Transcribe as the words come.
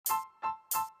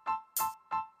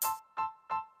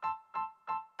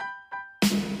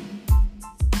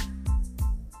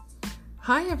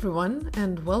Hi everyone,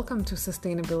 and welcome to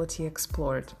Sustainability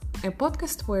Explored, a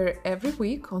podcast where every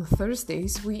week on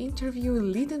Thursdays we interview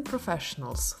leading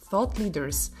professionals, thought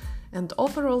leaders, and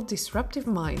overall disruptive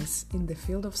minds in the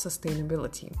field of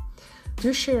sustainability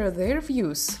to share their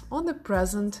views on the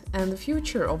present and the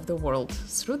future of the world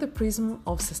through the prism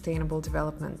of sustainable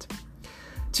development.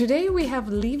 Today we have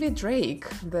Livy Drake,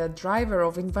 the driver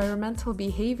of environmental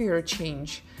behavior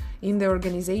change in the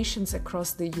organizations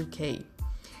across the UK.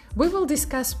 We will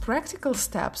discuss practical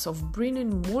steps of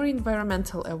bringing more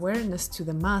environmental awareness to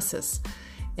the masses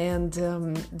and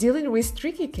dealing with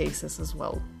tricky cases as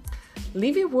well.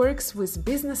 Livy works with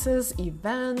businesses,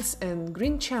 events, and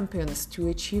green champions to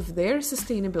achieve their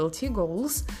sustainability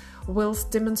goals,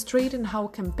 whilst demonstrating how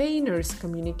campaigners,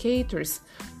 communicators,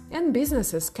 and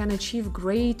businesses can achieve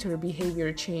greater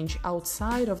behavior change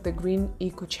outside of the green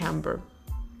echo chamber.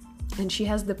 And she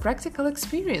has the practical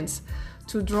experience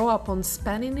to draw upon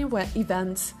spanning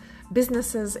events,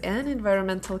 businesses, and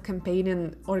environmental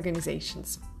campaigning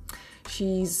organizations.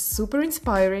 She's super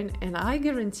inspiring, and I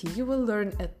guarantee you will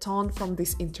learn a ton from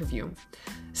this interview.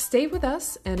 Stay with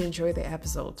us and enjoy the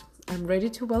episode. I'm ready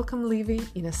to welcome Livy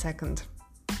in a second.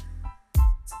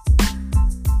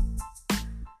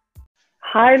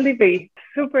 Hi, Livy.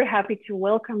 Super happy to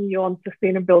welcome you on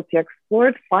Sustainability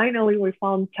Explored. Finally, we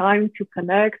found time to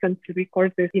connect and to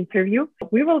record this interview.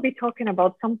 We will be talking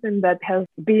about something that has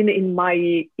been in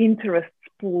my interest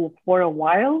pool for a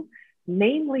while,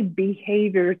 namely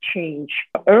behavior change.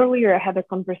 Earlier, I had a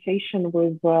conversation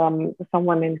with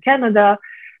someone in Canada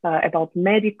about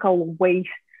medical waste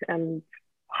and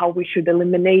how we should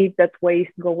eliminate that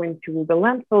waste going to the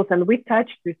landfills. And we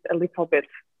touched this a little bit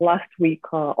last week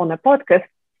on a podcast,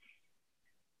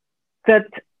 that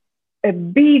a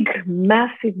big,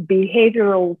 massive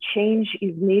behavioral change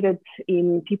is needed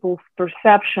in people's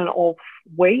perception of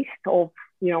waste,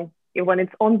 when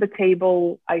it's on the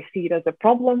table, I see it as a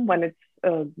problem. When it's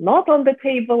not on the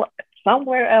table,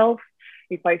 somewhere else,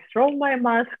 if I throw my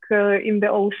mask in the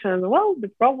ocean, well, the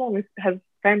problem has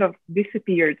kind of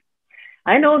disappeared.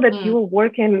 I know that you are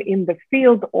working in the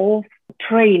field of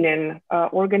training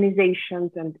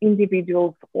organizations and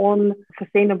individuals on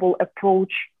sustainable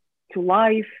approach to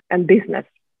life and business.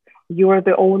 You are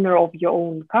the owner of your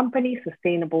own company,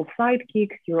 Sustainable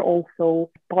Sidekick. You're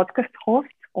also a podcast host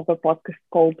of a podcast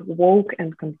called Woke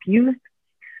and Confused.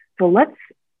 So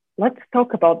let's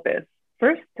talk about this.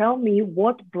 First, tell me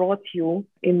what brought you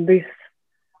in this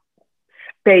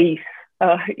space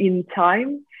in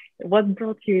time. What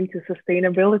brought you into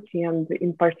sustainability, and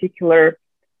in particular,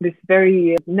 this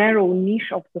very narrow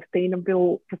niche of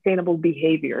sustainable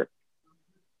behavior?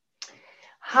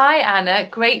 Hi, Anna.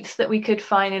 Great that we could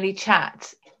finally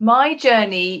chat. My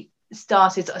journey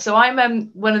started, so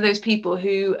I'm one of those people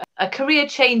who, a career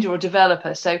changer or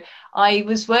developer. So I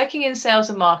was working in sales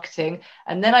and marketing,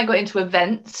 and then I got into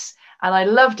events, and I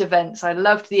loved events. I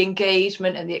loved the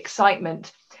engagement and the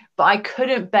excitement, but I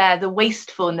couldn't bear the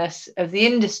wastefulness of the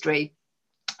industry.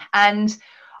 And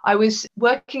I was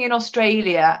working in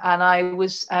Australia, and I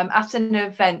was at an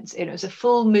event. It was a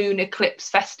full moon eclipse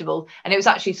festival, and it was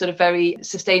actually sort of very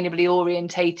sustainably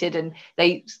orientated. And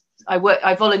I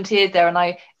volunteered there, and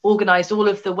I organised all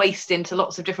of the waste into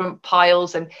lots of different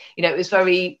piles, and it was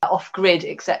very off grid,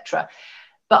 etc.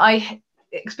 But I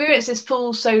experienced this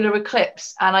full solar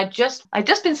eclipse, and I'd just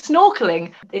been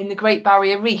snorkeling in the Great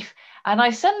Barrier Reef, and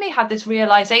I suddenly had this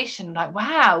realisation, like,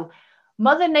 wow,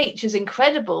 Mother Nature's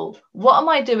incredible. What am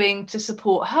I doing to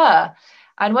support her?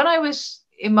 And when I was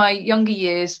in my younger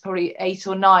years, probably 8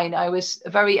 or 9, I was a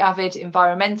very avid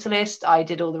environmentalist. I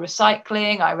did all the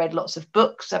recycling. I read lots of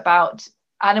books about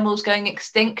animals going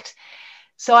extinct.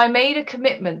 So I made a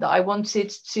commitment that I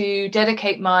wanted to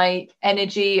dedicate my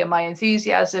energy and my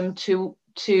enthusiasm to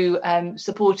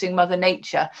supporting Mother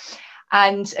Nature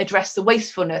and address the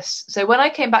wastefulness. So when I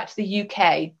came back to the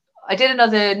UK, I did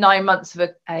another 9 months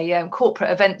of a corporate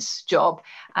events job.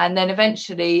 And then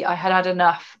eventually I had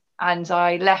enough, and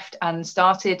I left and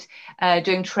started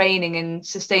doing training in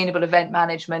sustainable event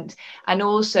management, and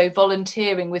also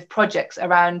volunteering with projects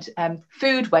around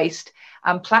food waste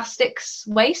and plastics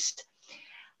waste.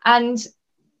 And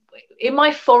in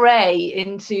my foray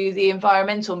into the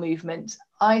environmental movement,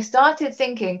 I started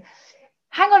thinking,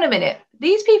 hang on a minute,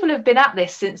 these people have been at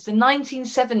this since the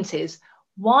 1970s.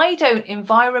 Why don't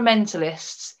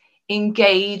environmentalists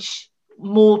engage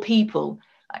more people?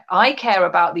 I care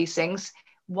about these things.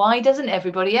 Why doesn't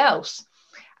everybody else?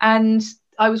 And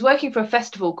I was working for a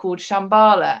festival called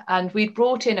Shambhala, and we'd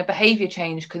brought in a behavior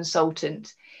change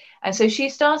consultant. And so she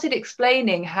started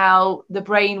explaining how the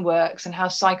brain works and how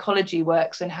psychology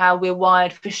works and how we're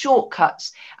wired for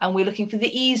shortcuts and we're looking for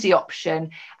the easy option.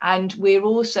 And we're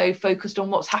also focused on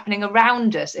what's happening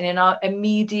around us and in our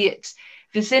immediate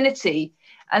vicinity.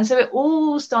 And so it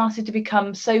all started to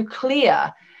become so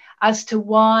clear as to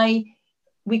why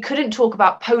we couldn't talk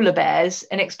about polar bears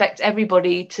and expect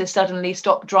everybody to suddenly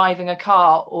stop driving a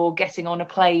car or getting on a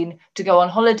plane to go on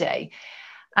holiday.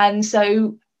 And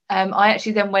so I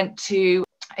actually then went to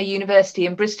a university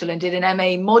in Bristol and did an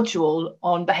MA module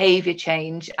on behaviour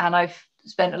change. And I've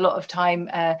spent a lot of time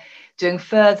doing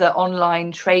further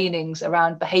online trainings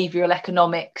around behavioural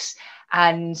economics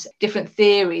and different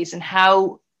theories and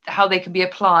how they can be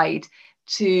applied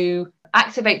to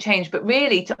activate change, but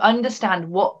really to understand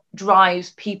what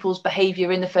drives people's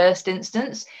behaviour in the first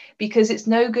instance, because it's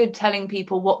no good telling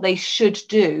people what they should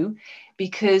do,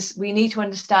 because we need to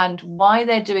understand why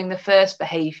they're doing the first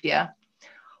behaviour,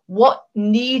 what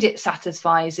need it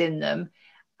satisfies in them,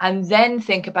 and then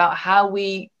think about how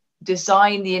we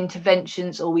design the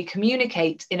interventions or we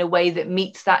communicate in a way that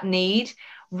meets that need,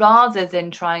 rather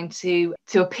than trying to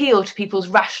appeal to people's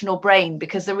rational brain,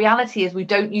 because the reality is we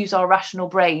don't use our rational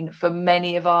brain for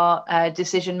many of our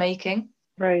decision making.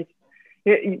 Right.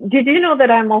 Did you know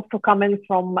that I'm also coming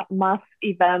from mass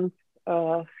event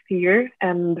sphere,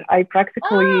 and I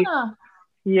practically,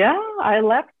 I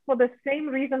left for the same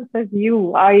reasons as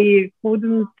you. I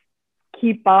couldn't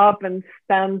keep up and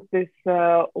stand this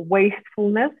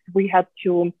wastefulness.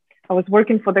 I was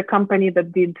working for the company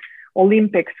that did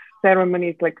Olympics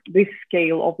ceremonies, like this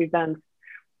scale of events,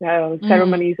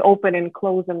 ceremonies open and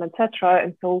close and etc.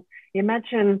 And so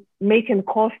imagine making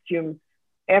costumes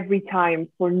every time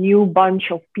for new bunch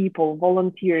of people,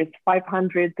 volunteers,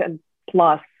 500 and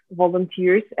plus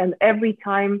volunteers, and every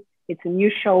time it's a new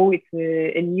show, it's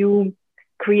a new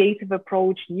creative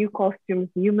approach, new costumes,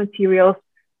 new materials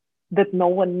that no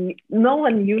one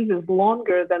uses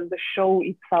longer than the show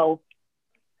itself.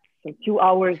 So 2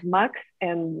 hours max,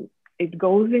 and it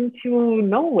goes into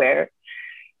nowhere.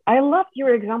 I loved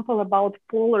your example about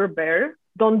polar bear.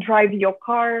 Don't drive your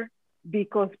car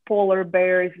because polar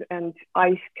bears and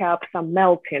ice caps are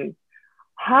melting.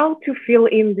 How to fill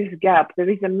in this gap? There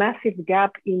is a massive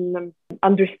gap in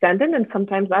understanding, and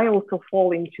sometimes I also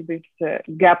fall into this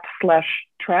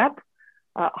gap/trap.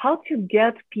 How to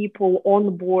get people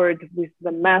on board with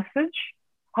the message?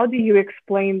 How do you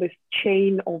explain this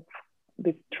train of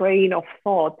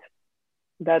thought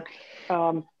that,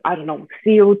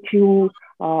 CO2,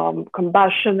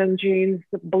 combustion engines,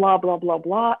 blah, blah, blah,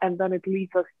 blah, and then it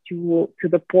leads us to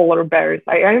the polar bears?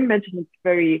 I imagine it's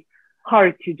very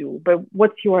hard to do, but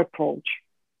what's your approach?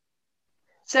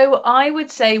 So I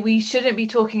would say we shouldn't be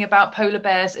talking about polar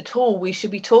bears at all. We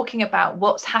should be talking about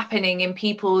what's happening in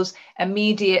people's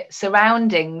immediate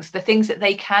surroundings, the things that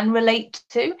they can relate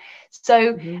to.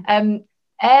 So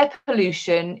air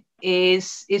pollution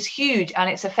is huge, and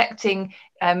it's affecting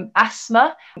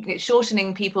asthma. It's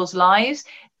shortening people's lives.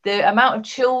 The amount of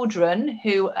children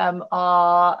who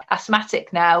are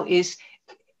asthmatic now is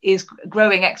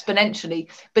growing exponentially.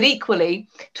 But equally,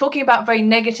 talking about very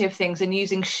negative things and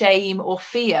using shame or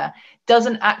fear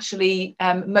doesn't actually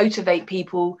motivate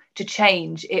people to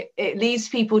change. It leads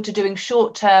people to doing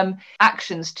short-term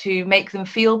actions to make them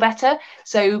feel better.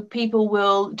 So people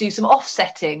will do some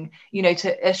offsetting,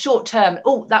 to a short-term,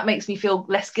 that makes me feel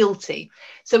less guilty.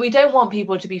 So we don't want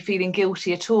people to be feeling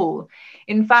guilty at all.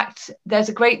 In fact, there's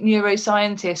a great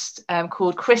neuroscientist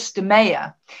called Chris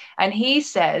DeMeyer, and he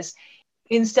says,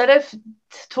 instead of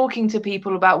talking to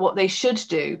people about what they should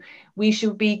do, we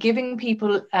should be giving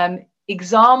people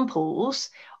examples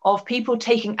of people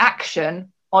taking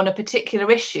action on a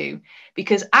particular issue,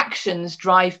 because actions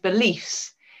drive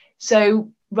beliefs.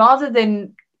 So rather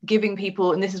than giving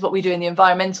people, and this is what we do in the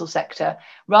environmental sector,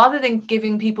 rather than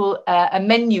giving people a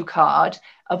menu card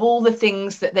of all the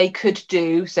things that they could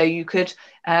do, so you could,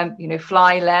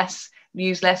 fly less,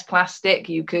 use less plastic,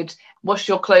 you could wash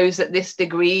your clothes at this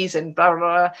degrees and blah, blah,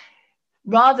 blah.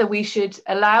 Rather, we should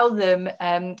allow them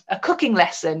a cooking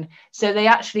lesson, so they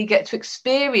actually get to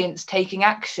experience taking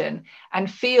action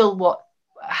and feel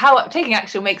how taking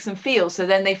action makes them feel. So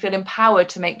then they feel empowered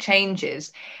to make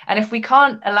changes. And if we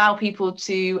can't allow people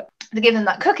to give them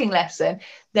that cooking lesson,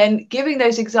 then giving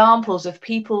those examples of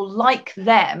people like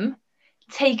them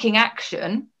taking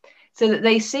action, so that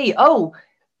they see,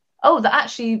 that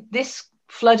actually this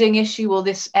flooding issue or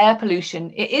this air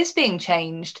pollution, it is being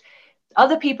changed.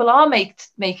 Other people are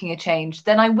making a change,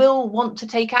 then I will want to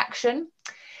take action.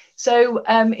 So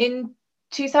in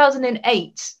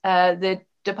 2008, the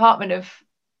Department of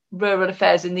Rural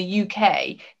Affairs in the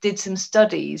UK did some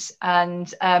studies,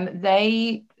 and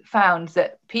they found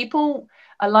that people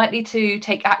are likely to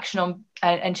take action on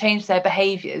and change their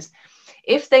behaviors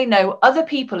if they know other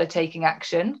people are taking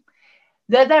action,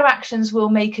 that their actions will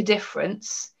make a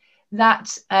difference,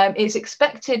 that it's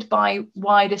expected by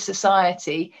wider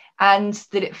society, and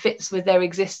that it fits with their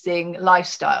existing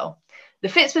lifestyle. The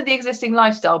fits with the existing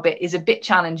lifestyle bit is a bit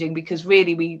challenging because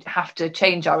really we have to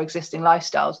change our existing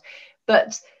lifestyles.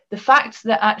 But the fact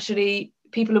that actually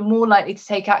people are more likely to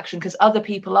take action because other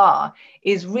people are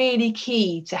is really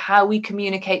key to how we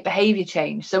communicate behavior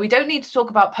change. So we don't need to talk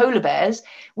about polar bears.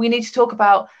 We need to talk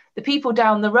about the people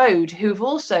down the road who've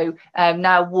also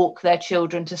now walk their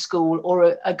children to school,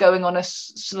 or are going on a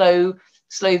slow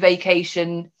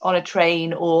vacation on a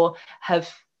train, or have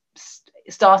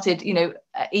started,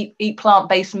 eat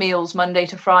plant-based meals Monday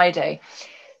to Friday.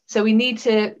 So we need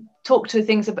to talk to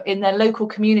things in their local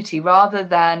community rather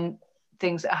than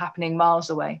things that are happening miles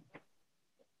away.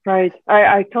 Right.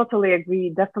 I totally agree.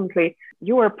 Definitely.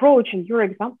 Your approach and your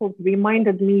examples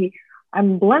reminded me,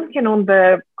 I'm blanking on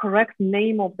the correct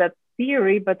name of that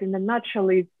theory, but in a nutshell,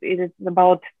 it is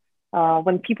about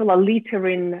when people are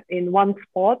littering in one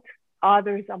spot,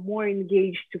 others are more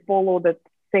engaged to follow that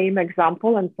same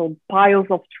example. And so piles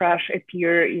of trash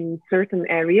appear in certain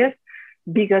areas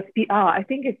because I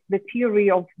think it's the theory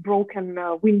of broken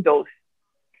windows.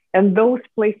 And those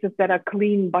places that are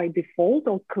clean by default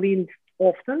or cleaned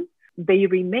often, they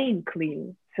remain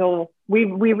clean. So we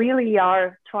really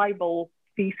are tribal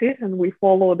species, and we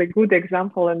follow the good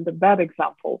example and the bad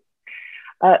example.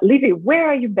 Livy, where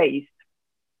are you based?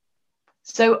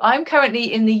 So I'm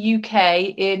currently in the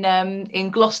UK,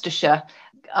 in Gloucestershire.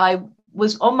 I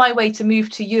was on my way to move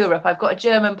to Europe. I've got a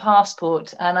German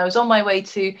passport, and I was on my way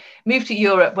to move to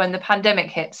Europe when the pandemic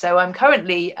hit. So I'm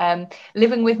currently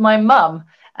living with my mum,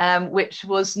 which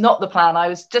was not the plan. I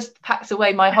was just packed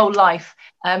away my whole life,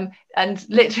 and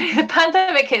literally the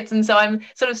pandemic hits, and so I'm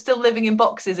sort of still living in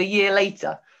boxes a year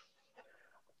later.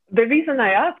 The reason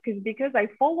I ask is because I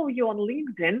follow you on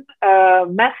LinkedIn,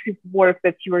 massive work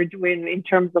that you are doing in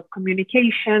terms of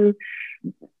communication,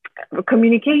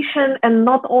 and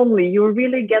not only, you're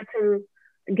really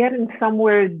getting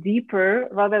somewhere deeper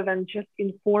rather than just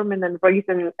informing and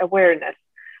raising awareness.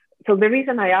 So the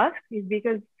reason I ask is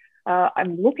because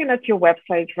I'm looking at your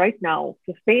website right now,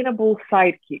 Sustainable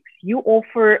Sidekicks. You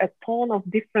offer a ton of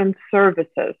different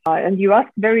services, and you ask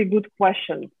very good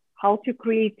questions. How to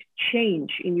create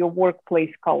change in your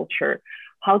workplace culture,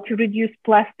 how to reduce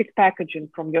plastic packaging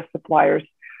from your suppliers.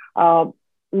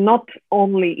 Not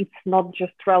only, it's not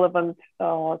just relevant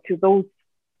to those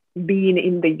being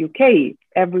in the UK,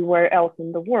 everywhere else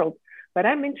in the world, but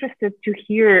I'm interested to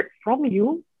hear from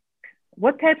you.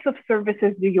 What types of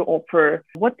services do you offer?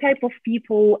 What type of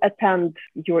people attend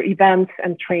your events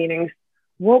and trainings?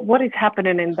 What is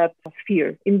happening in that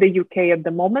sphere in the UK at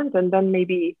the moment? And then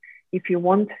maybe, if you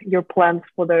want, your plans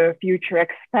for the future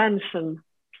expansion.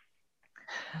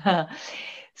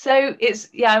 So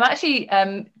I'm actually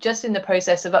just in the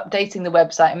process of updating the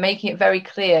website and making it very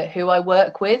clear who I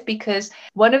work with, because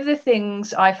one of the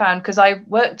things I found, because I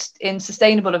worked in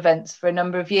sustainable events for a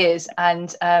number of years,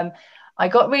 and I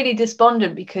got really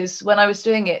despondent because when I was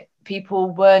doing it,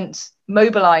 people weren't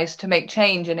mobilized to make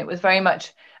change, and it was very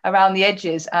much around the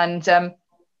edges. And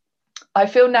I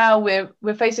feel now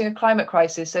we're facing a climate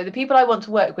crisis. So the people I want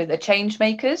to work with are change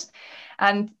makers.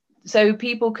 And so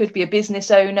people could be a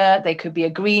business owner, they could be a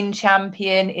green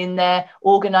champion in their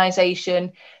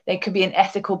organization, they could be an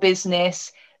ethical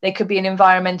business, they could be an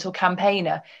environmental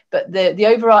campaigner. But the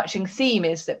overarching theme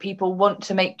is that people want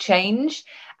to make change.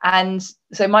 And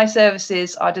so my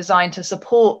services are designed to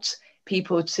support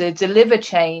people to deliver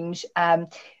change,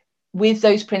 with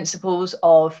those principles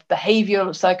of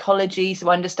behavioral psychology, so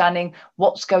understanding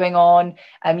what's going on,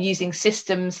 using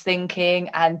systems thinking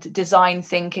and design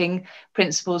thinking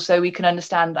principles, so we can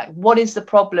understand like what is the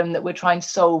problem that we're trying to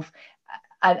solve,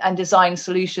 and design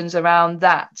solutions around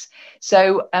that.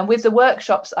 So, and with the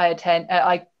workshops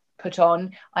I put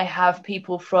on, I have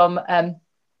people from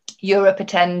Europe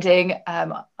attending.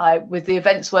 With the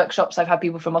events workshops, I've had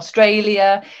people from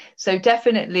Australia. So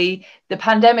definitely the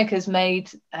pandemic has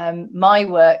made my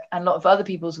work and a lot of other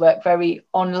people's work very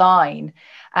online.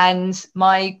 And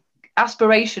my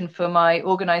aspiration for my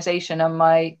organization and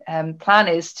my plan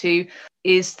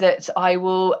is that I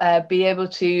will be able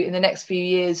to, in the next few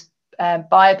years,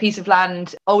 buy a piece of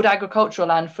land, old agricultural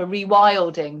land, for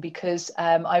rewilding, because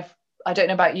I don't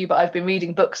know about you, but I've been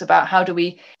reading books about how do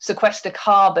we sequester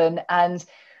carbon, and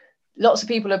lots of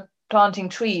people are planting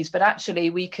trees, but actually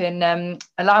we can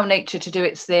allow nature to do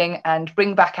its thing and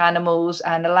bring back animals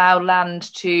and allow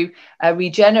land to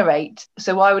regenerate.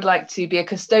 So I would like to be a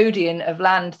custodian of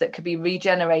land that could be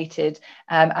regenerated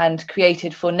and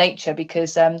created for nature,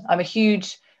 because I'm a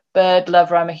huge bird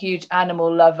lover, I'm a huge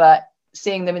animal lover,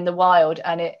 seeing them in the wild,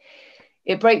 and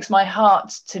it breaks my heart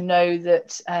to know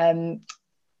that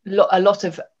a lot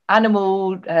of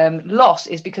animal loss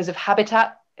is because of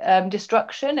habitat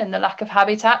destruction and the lack of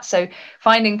habitat. So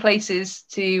finding places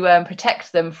to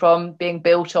protect them from being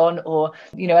built on, or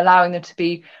allowing them to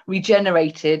be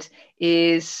regenerated,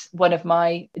 is one of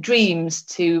my dreams,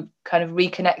 to kind of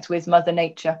reconnect with Mother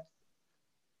Nature.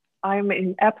 I'm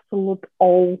in absolute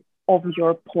awe of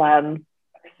your plan.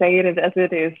 Say it as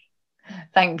it is.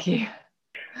 Thank you.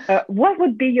 What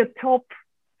would be your top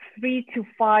 3 to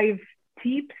 5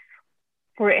 tips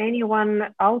for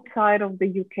anyone outside of the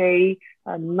UK,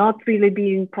 not really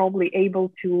being probably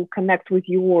able to connect with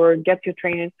you or get your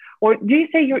training? Or do you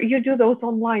say you do those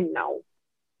online now?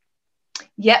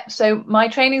 Yeah, so my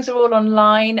trainings are all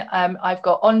online. I've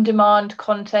got on-demand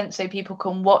content, so people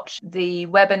can watch the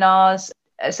webinars.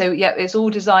 So yeah, it's all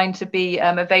designed to be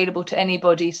available to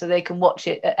anybody, so they can watch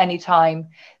it at any time.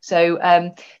 So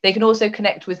they can also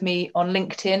connect with me on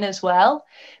LinkedIn as well.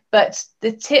 But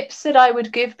the tips that I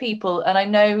would give people, and I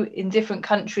know in different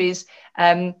countries,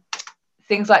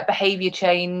 things like behaviour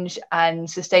change and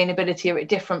sustainability are at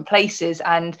different places.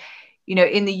 And,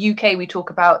 in the UK, we talk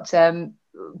about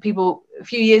people a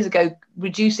few years ago,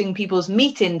 reducing people's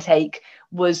meat intake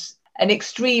was an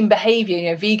extreme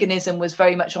behaviour. Veganism was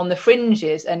very much on the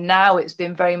fringes, and now it's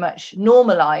been very much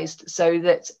normalised, so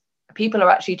that people are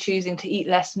actually choosing to eat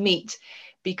less meat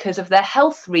because of their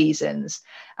health reasons.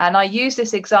 And I use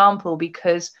this example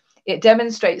because it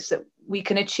demonstrates that we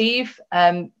can achieve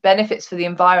benefits for the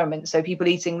environment, so people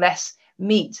eating less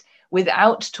meat,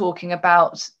 without talking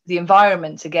about the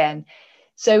environment again.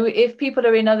 So if people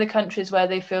are in other countries where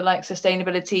they feel like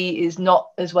sustainability is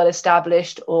not as well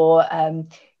established, or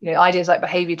ideas like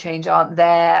behavior change aren't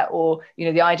there, or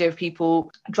the idea of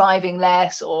people driving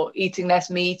less or eating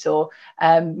less meat, or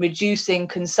reducing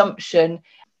consumption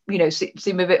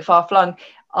seem a bit far-flung,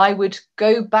 I would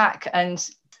go back and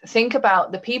think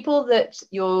about the people that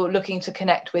you're looking to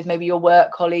connect with, maybe your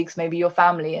work colleagues, maybe your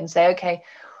family, and say, okay,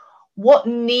 what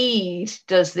need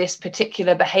does this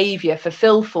particular behavior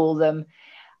fulfill for them,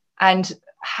 and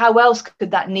how else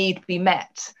could that need be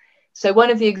met? So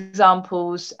one of the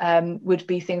examples would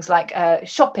be things like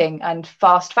shopping and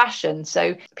fast fashion.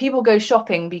 So people go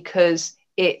shopping because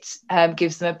it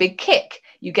gives them a big kick.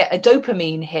 You get a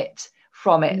dopamine hit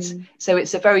from it. So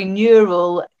it's a very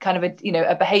neural kind of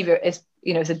a behavior. It's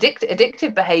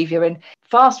addictive behavior, and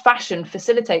fast fashion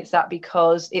facilitates that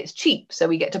because it's cheap. So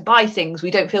we get to buy things. We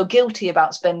don't feel guilty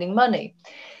about spending money.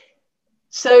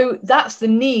 So that's the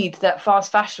need that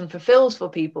fast fashion fulfills for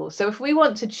people. So if we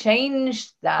want to change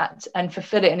that and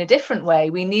fulfill it in a different way,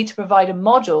 we need to provide a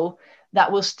model that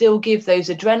will still give those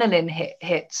adrenaline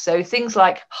hits. So things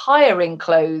like hiring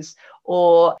clothes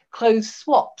or clothes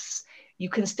swaps, you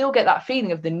can still get that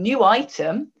feeling of the new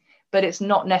item, but it's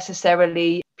not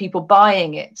necessarily people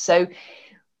buying it. So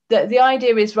the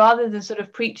idea is, rather than sort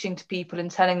of preaching to people and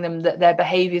telling them that their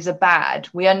behaviors are bad,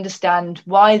 we understand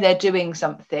why they're doing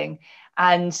something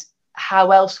and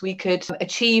how else we could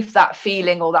achieve that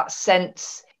feeling or that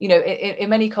sense. In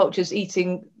many cultures,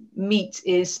 eating meat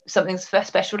is something for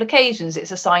special occasions.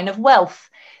 It's a sign of wealth.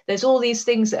 There's all these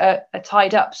things that are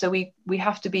tied up. So we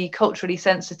have to be culturally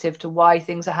sensitive to why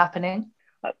things are happening.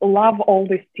 Love all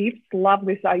these tips, love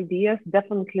these ideas.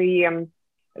 Definitely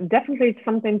it's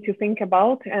something to think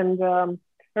about. And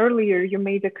earlier you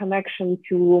made a connection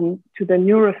to the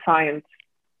neuroscience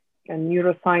and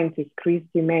neuroscientist Chris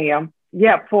DiMea.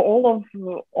 Yeah, for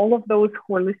all of those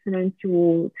who are listening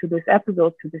to this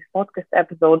episode, to this podcast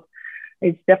episode,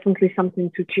 it's definitely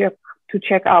something to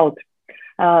check out.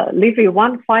 Livy,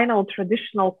 one final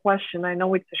traditional question. I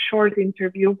know it's a short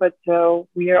interview, but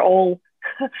we are all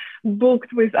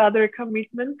booked with other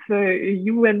commitments,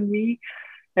 you and me,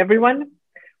 everyone.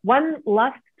 One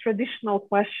last traditional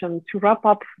question to wrap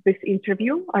up this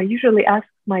interview. I usually ask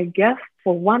my guests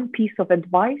for one piece of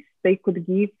advice they could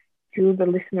give to the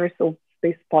listeners of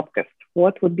this podcast.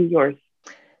 What would be yours?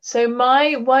 So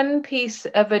my one piece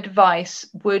of advice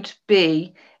would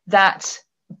be that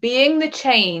being the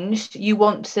change you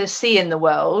want to see in the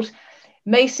world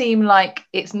may seem like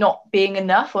it's not being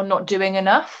enough or not doing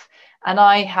enough. And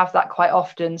I have that quite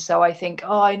often. So I think,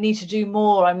 I need to do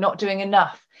more. I'm not doing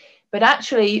enough. But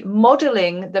actually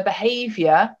modeling the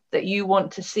behavior that you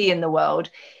want to see in the world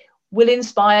will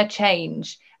inspire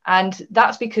change. And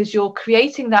that's because you're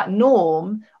creating that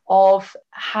norm of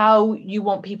how you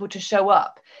want people to show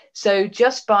up. So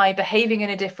just by behaving in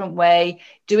a different way,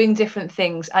 doing different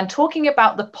things, and talking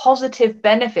about the positive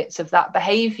benefits of that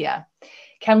behavior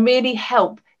can really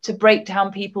help to break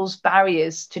down people's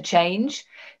barriers to change.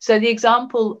 So the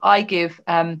example I give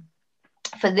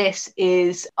for this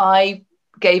is I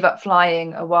gave up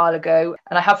flying a while ago,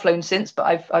 and I have flown since,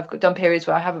 but I've done periods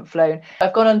where I haven't flown.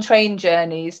 I've gone on train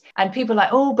journeys, and people are like,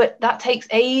 oh, but that takes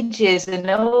ages, and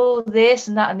oh, this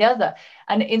and that and the other.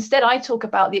 And instead I talk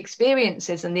about the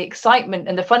experiences and the excitement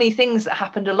and the funny things that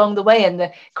happened along the way, and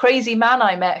the crazy man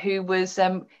I met who was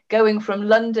going from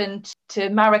London to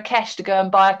Marrakesh to go and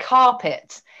buy a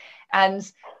carpet,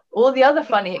 and all the other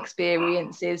funny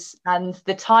experiences and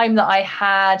the time that I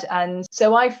had. And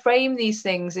so I frame these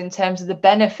things in terms of the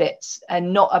benefits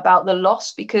and not about the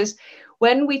loss, because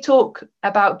when we talk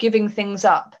about giving things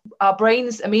up, our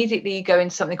brains immediately go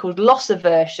into something called loss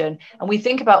aversion, and we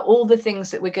think about all the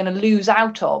things that we're going to lose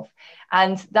out of.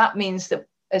 And that means that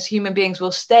as human beings,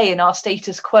 we'll stay in our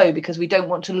status quo because we don't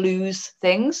want to lose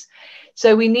things.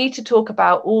 So we need to talk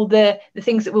about all the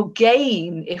things that we'll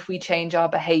gain if we change our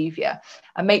behavior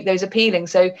and make those appealing.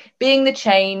 So being the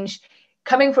change,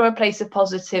 coming from a place of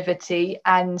positivity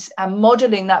and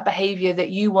modeling that behavior that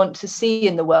you want to see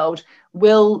in the world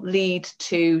will lead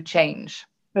to change.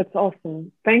 That's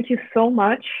awesome. Thank you so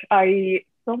much. I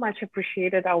so much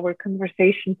appreciated our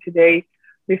conversation today.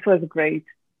 This was great.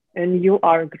 And you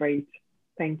are great.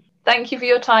 Thank you. Thank you for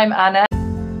your time, Anna.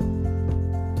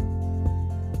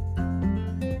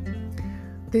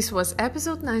 This was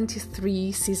episode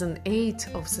 93, season 8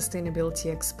 of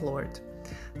Sustainability Explored.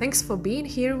 Thanks for being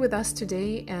here with us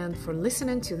today and for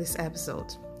listening to this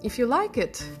episode. If you like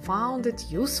it, found it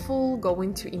useful,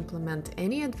 going to implement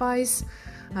any advice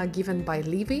given by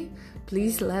Livy,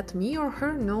 please let me or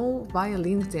her know via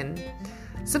LinkedIn.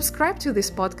 Subscribe to this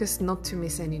podcast not to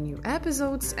miss any new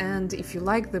episodes, and if you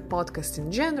like the podcast in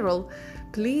general,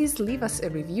 please leave us a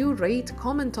review, rate,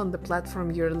 comment on the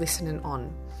platform you're listening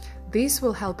on. This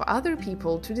will help other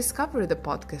people to discover the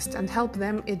podcast and help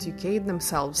them educate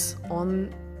themselves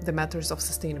on the matters of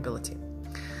sustainability.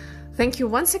 Thank you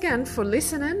once again for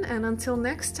listening, and until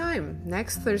next time,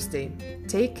 next Thursday,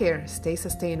 take care, stay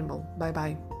sustainable.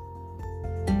 Bye-bye.